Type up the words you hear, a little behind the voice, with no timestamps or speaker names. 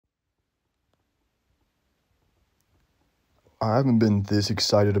I haven't been this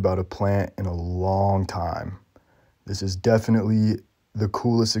excited about a plant in a long time. This is definitely the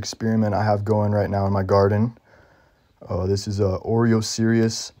coolest experiment I have going right now in my garden. This is a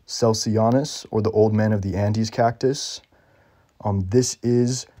Oreocereus celsianus, or the old man of the Andes cactus. This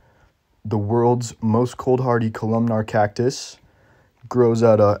is the world's most cold-hardy columnar cactus. Grows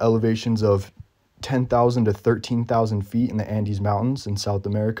at elevations of 10,000 to 13,000 feet in the Andes Mountains in South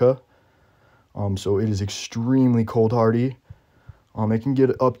America. So it is extremely cold-hardy. It can get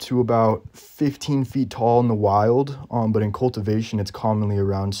up to about 15 feet tall in the wild, but in cultivation, it's commonly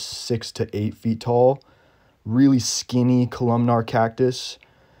around 6 to 8 feet tall. Really skinny columnar cactus.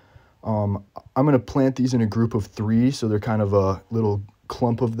 I'm going to plant these in a group of 3, so they're kind of a little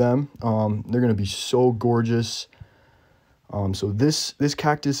clump of them. They're going to be so gorgeous. So this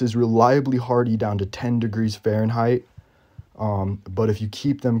cactus is reliably hardy down to 10 degrees Fahrenheit. But if you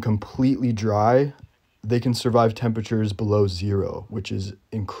keep them completely dry, they can survive temperatures below 0, which is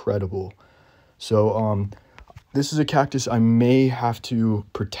incredible. So this is a cactus I may have to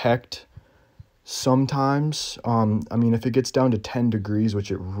protect sometimes. I mean, if it gets down to 10 degrees, which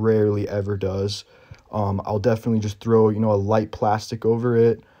it rarely ever does, I'll definitely just throw, a light plastic over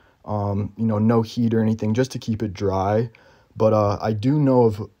it, no heat or anything, just to keep it dry. But I do know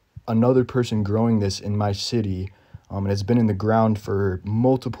of another person growing this in my city, and it's been in the ground for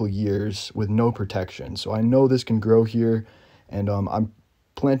multiple years with no protection. So I know this can grow here, and I'm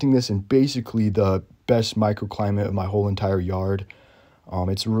planting this in basically the best microclimate of my whole entire yard.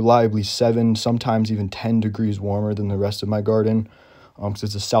 It's reliably 7, sometimes even 10 degrees warmer than the rest of my garden, because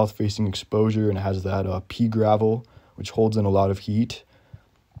it's a south-facing exposure and it has that pea gravel, which holds in a lot of heat.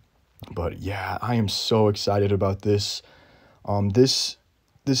 But yeah, I am so excited about this.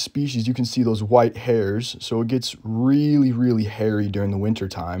 This species, you can see those white hairs, so it gets really, really hairy during the winter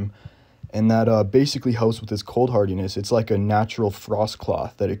time, and that basically helps with its cold hardiness. It's like a natural frost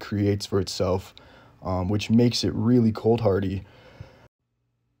cloth that it creates for itself, which makes it really cold hardy.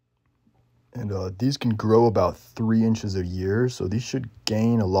 And these can grow about 3 inches a year, so these should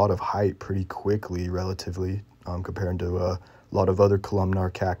gain a lot of height pretty quickly, relatively, compared to a lot of other columnar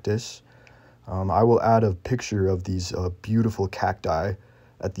cactus. I will add a picture of these beautiful cacti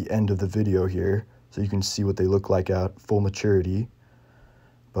at the end of the video here, so you can see what they look like at full maturity.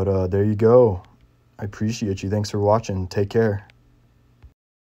 But there you go. I appreciate you. Thanks for watching. Take care.